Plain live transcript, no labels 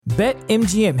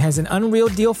BetMGM has an unreal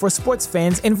deal for sports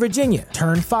fans in Virginia.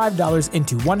 Turn $5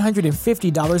 into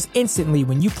 $150 instantly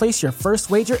when you place your first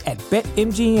wager at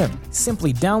BetMGM.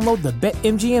 Simply download the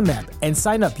BetMGM app and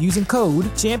sign up using code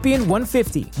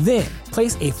Champion150. Then,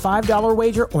 place a $5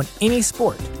 wager on any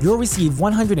sport. You'll receive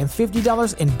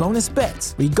 $150 in bonus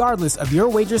bets, regardless of your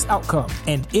wager's outcome.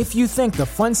 And if you think the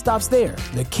fun stops there,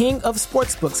 the King of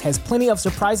Sportsbooks has plenty of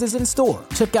surprises in store.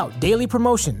 Check out daily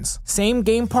promotions,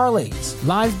 same-game parlays,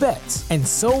 live bets, and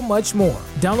so much more.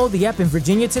 Download the app in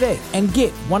Virginia today and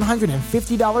get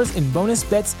 $150 in bonus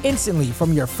bets instantly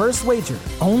from your first wager.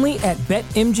 Only at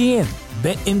BetMGM.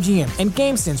 BetMGM and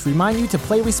GameSense remind you to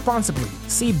play responsibly.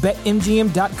 See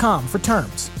BetMGM.com for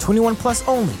terms. 21 plus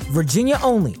only. Virginia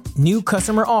only. New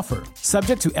customer offer.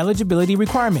 Subject to eligibility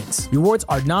requirements. Rewards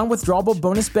are non-withdrawable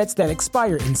bonus bets that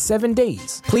expire in 7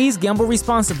 days. Please gamble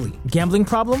responsibly. Gambling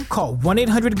problem? Call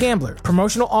 1-800-GAMBLER.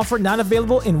 Promotional offer not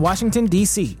available in Washington,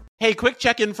 D.C. Hey, quick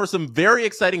check-in for some very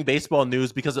exciting baseball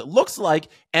news because it looks like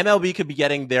MLB could be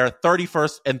getting their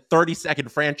 31st and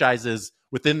 32nd franchises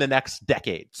within the next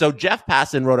decade. So Jeff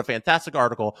Passan wrote a fantastic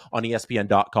article on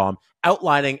ESPN.com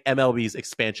outlining MLB's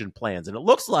expansion plans. And it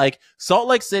looks like Salt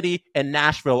Lake City and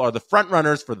Nashville are the front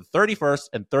runners for the 31st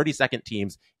and 32nd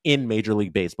teams in Major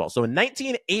League Baseball. So in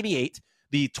 1988,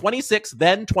 the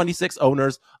 26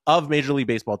 owners of Major League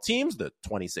Baseball teams, the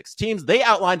 26 teams, they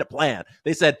outlined a plan.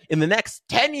 They said in the next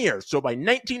 10 years, so by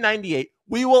 1998,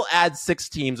 we will add 6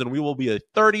 teams and we will be a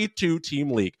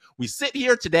 32-team league. We sit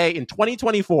here today in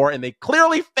 2024 and they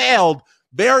clearly failed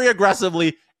very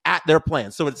aggressively at their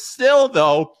plan. So it's still,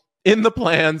 though, in the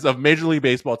plans of Major League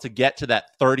Baseball to get to that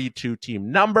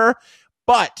 32-team number.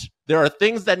 But there are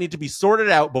things that need to be sorted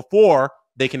out before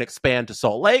they can expand to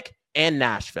Salt Lake and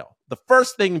Nashville. The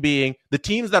first thing being the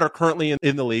teams that are currently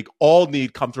in the league all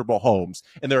need comfortable homes.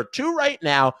 And there are 2 right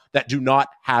now that do not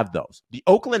have those. The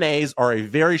Oakland A's are a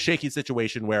very shaky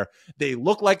situation where they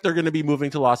look like they're going to be moving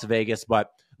to Las Vegas,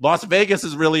 but Las Vegas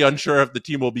is really unsure if the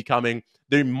team will be coming.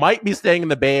 They might be staying in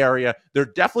the Bay Area. They're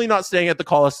definitely not staying at the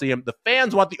Coliseum. The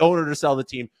fans want the owner to sell the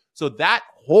team. So that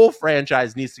whole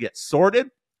franchise needs to get sorted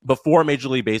before Major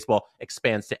League Baseball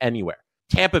expands to anywhere.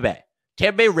 Tampa Bay.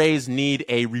 Tampa Bay Rays need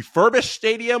a refurbished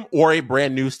stadium or a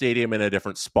brand new stadium in a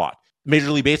different spot.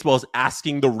 Major League Baseball is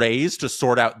asking the Rays to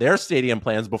sort out their stadium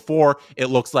plans before it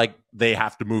looks like they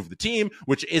have to move the team,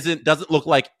 which doesn't look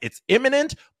like it's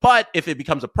imminent. But if it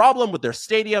becomes a problem with their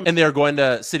stadium, and they're going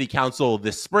to city council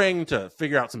this spring to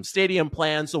figure out some stadium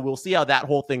plans, so we'll see how that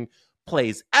whole thing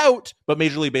plays out. But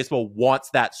Major League Baseball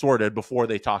wants that sorted before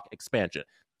they talk expansion.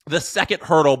 The second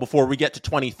hurdle before we get to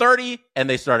 2030 and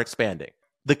they start expanding.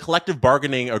 The collective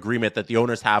bargaining agreement that the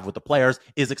owners have with the players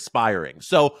is expiring.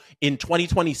 So in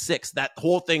 2026, that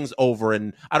whole thing's over.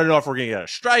 And I don't know if we're going to get a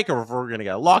strike or if we're going to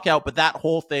get a lockout, but that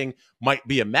whole thing might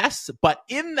be a mess. But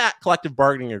in that collective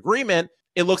bargaining agreement,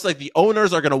 it looks like the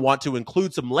owners are going to want to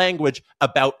include some language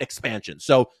about expansion.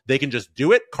 So they can just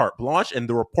do it, carte blanche, and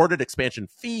the reported expansion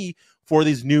fee for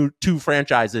these new 2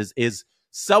 franchises is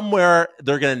somewhere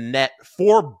they're going to net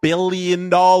 $4 billion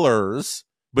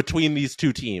between these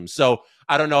 2 teams. So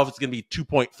I don't know if it's going to be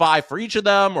 2.5 for each of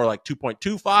them or like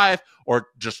 2.25 or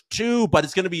just 2, but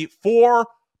it's going to be $4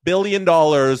 billion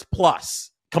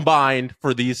plus combined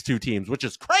for these 2 teams, which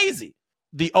is crazy.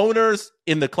 The owners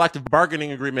in the collective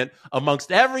bargaining agreement,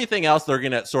 amongst everything else, they're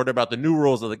going to sort about the new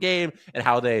rules of the game and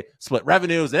how they split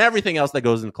revenues and everything else that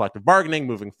goes in collective bargaining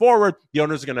moving forward. The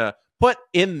owners are going to put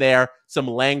in there some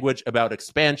language about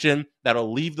expansion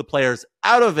that'll leave the players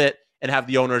out of it and have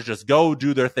the owners just go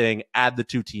do their thing, add the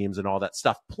 2 teams and all that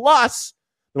stuff. Plus,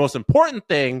 the most important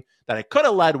thing that I could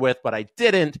have led with, but I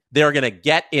didn't, they're going to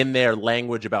get in their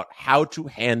language about how to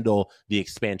handle the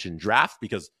expansion draft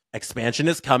because expansion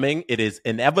is coming. It is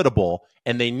inevitable,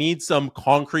 and they need some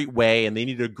concrete way, and they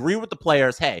need to agree with the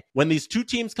players. Hey, when these 2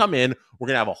 teams come in, we're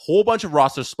going to have a whole bunch of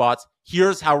roster spots.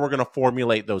 Here's how we're going to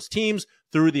formulate those teams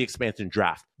through the expansion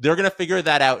draft. They're going to figure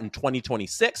that out in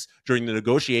 2026 during the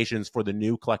negotiations for the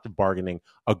new collective bargaining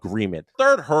agreement.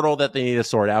 Third hurdle that they need to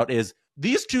sort out is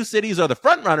these 2 cities are the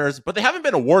front runners, but they haven't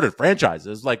been awarded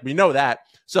franchises. Like, we know that.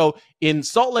 So in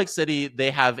Salt Lake City,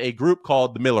 they have a group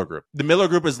called the Miller Group. The Miller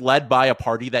Group is led by a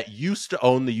party that used to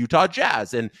own the Utah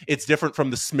Jazz, and it's different from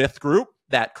the Smith Group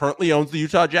that currently owns the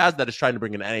Utah Jazz that is trying to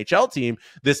bring an NHL team.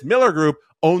 This Miller Group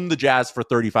owned the Jazz for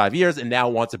 35 years and now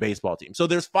wants a baseball team. So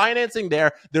there's financing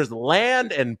there. There's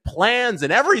land and plans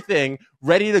and everything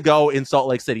ready to go in Salt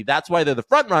Lake City. That's why they're the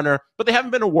front runner, but they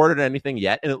haven't been awarded anything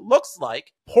yet. And it looks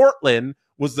like Portland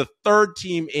was the 3rd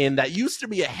team in that used to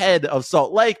be ahead of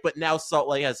Salt Lake, but now Salt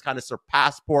Lake has kind of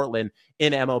surpassed Portland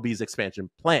in MLB's expansion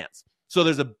plans. So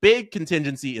there's a big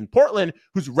contingency in Portland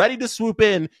who's ready to swoop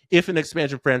in if an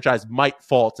expansion franchise might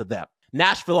fall to them.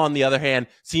 Nashville, on the other hand,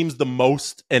 seems the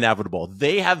most inevitable.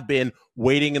 They have been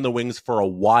waiting in the wings for a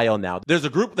while now. There's a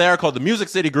group there called the Music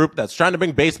City Group that's trying to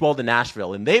bring baseball to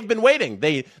Nashville, and they've been waiting.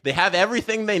 They have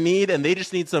everything they need, and they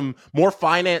just need some more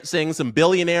financing, some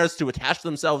billionaires to attach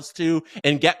themselves to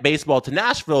and get baseball to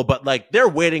Nashville. But like, they're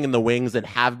waiting in the wings and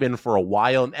have been for a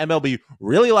while, and MLB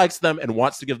really likes them and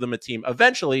wants to give them a team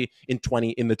eventually in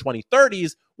the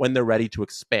 2030s when they're ready to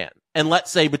expand. And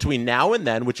let's say between now and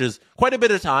then, which is quite a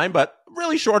bit of time, but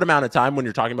really short amount of time when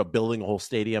you're talking about building a whole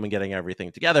stadium and getting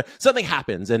everything together, something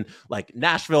happens and like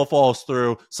Nashville falls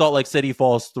through, Salt Lake City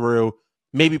falls through,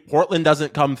 maybe Portland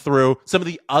doesn't come through. Some of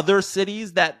the other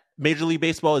cities that Major League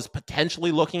Baseball is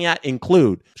potentially looking at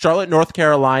include Charlotte, North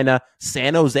Carolina,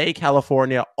 San Jose,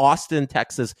 California, Austin,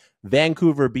 Texas,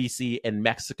 Vancouver, BC, and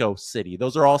Mexico City.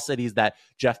 Those are all cities that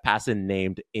Jeff Passan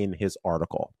named in his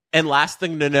article. And last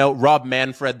thing to note, Rob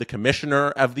Manfred, the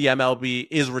commissioner of the MLB,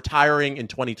 is retiring in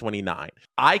 2029.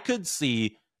 I could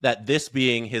see that this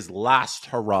being his last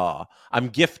hurrah. I'm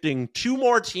gifting 2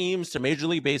 more teams to Major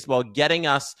League Baseball, getting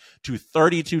us to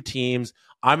 32 teams.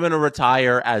 I'm going to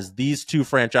retire as these 2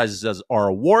 franchises are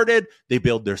awarded. They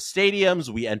build their stadiums.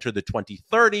 We enter the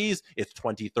 2030s. It's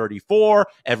 2034.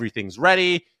 Everything's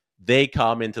ready. They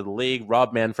come into the league.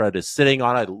 Rob Manfred is sitting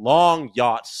on a long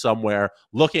yacht somewhere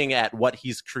looking at what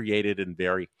he's created and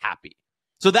very happy.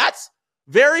 So that's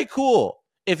very cool.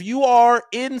 If you are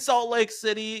in Salt Lake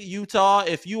City, Utah,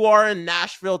 if you are in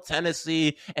Nashville,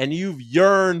 Tennessee, and you've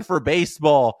yearned for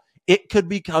baseball, it could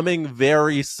be coming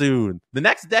very soon. The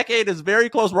next decade is very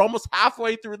close. We're almost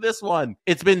halfway through this one.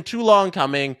 It's been too long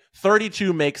coming.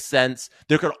 32 makes sense.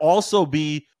 There could also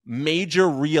be major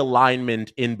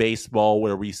realignment in baseball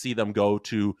where we see them go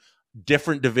to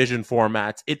different division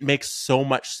formats. It makes so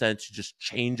much sense to just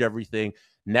change everything.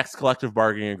 Next collective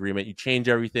bargaining agreement, you change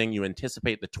everything. You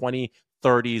anticipate the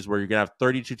 2030s where you're going to have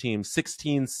 32 teams,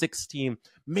 16,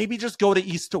 maybe just go to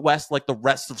east to west like the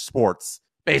rest of sports.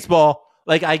 Baseball,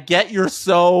 like I get you're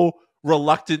so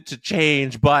reluctant to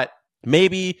change, but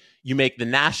maybe you make the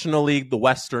National League the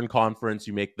Western Conference,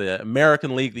 you make the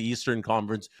American League the Eastern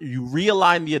Conference, you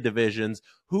realign the divisions.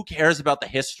 Who cares about the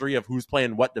history of who's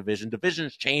playing what division?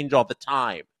 Divisions change all the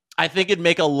time. I think it'd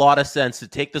make a lot of sense to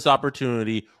take this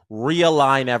opportunity,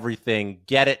 realign everything,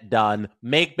 get it done,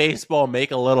 make baseball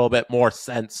make a little bit more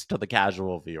sense to the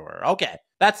casual viewer. Okay,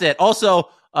 that's it. Also,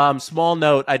 small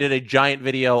note, I did a giant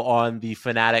video on the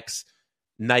Fanatics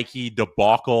Nike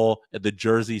debacle, the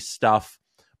jersey stuff.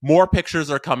 More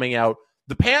pictures are coming out.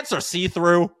 The pants are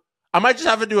see-through. I might just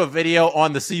have to do a video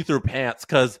on the see-through pants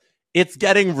because it's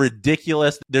getting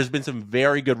ridiculous. There's been some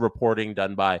very good reporting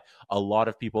done by a lot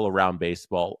of people around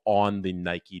baseball on the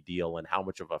Nike deal and how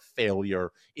much of a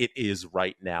failure it is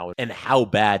right now and how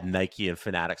bad Nike and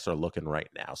Fanatics are looking right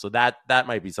now. So that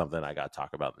might be something I got to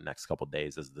talk about in the next couple of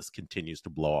days as this continues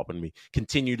to blow up and we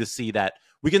continue to see that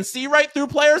we can see right through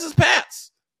players'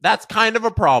 pants. That's kind of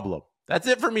a problem. That's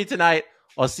it for me tonight.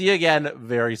 I'll see you again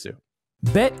very soon.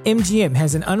 BetMGM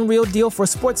has an unreal deal for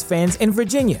sports fans in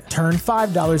Virginia. Turn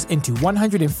 $5 into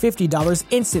 $150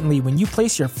 instantly when you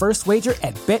place your first wager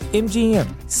at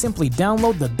BetMGM. Simply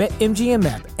download the BetMGM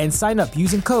app and sign up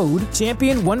using code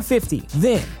Champion150.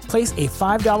 Then, place a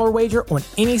 $5 wager on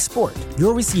any sport.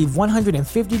 You'll receive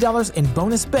 $150 in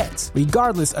bonus bets,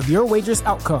 regardless of your wager's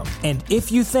outcome. And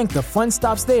if you think the fun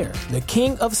stops there, the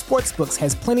king of sportsbooks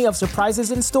has plenty of surprises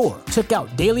in store. Check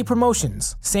out daily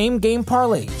promotions, same-game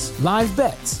parlays, live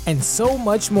bets, and so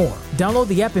much more. Download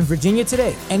the app in Virginia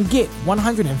today and get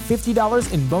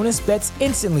 $150 in bonus bets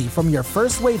instantly from your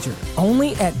first wager.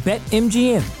 Only at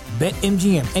BetMGM.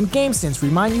 BetMGM and GameSense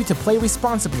remind you to play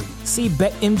responsibly. See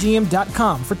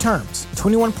BetMGM.com for terms.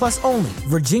 21 plus only.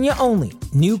 Virginia only.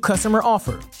 New customer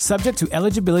offer. Subject to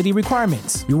eligibility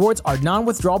requirements. Rewards are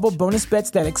non-withdrawable bonus bets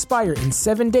that expire in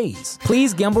 7 days.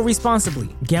 Please gamble responsibly.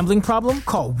 Gambling problem?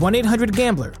 Call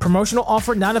 1-800-GAMBLER. Promotional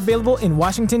offer not available in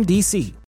Washington, D.C.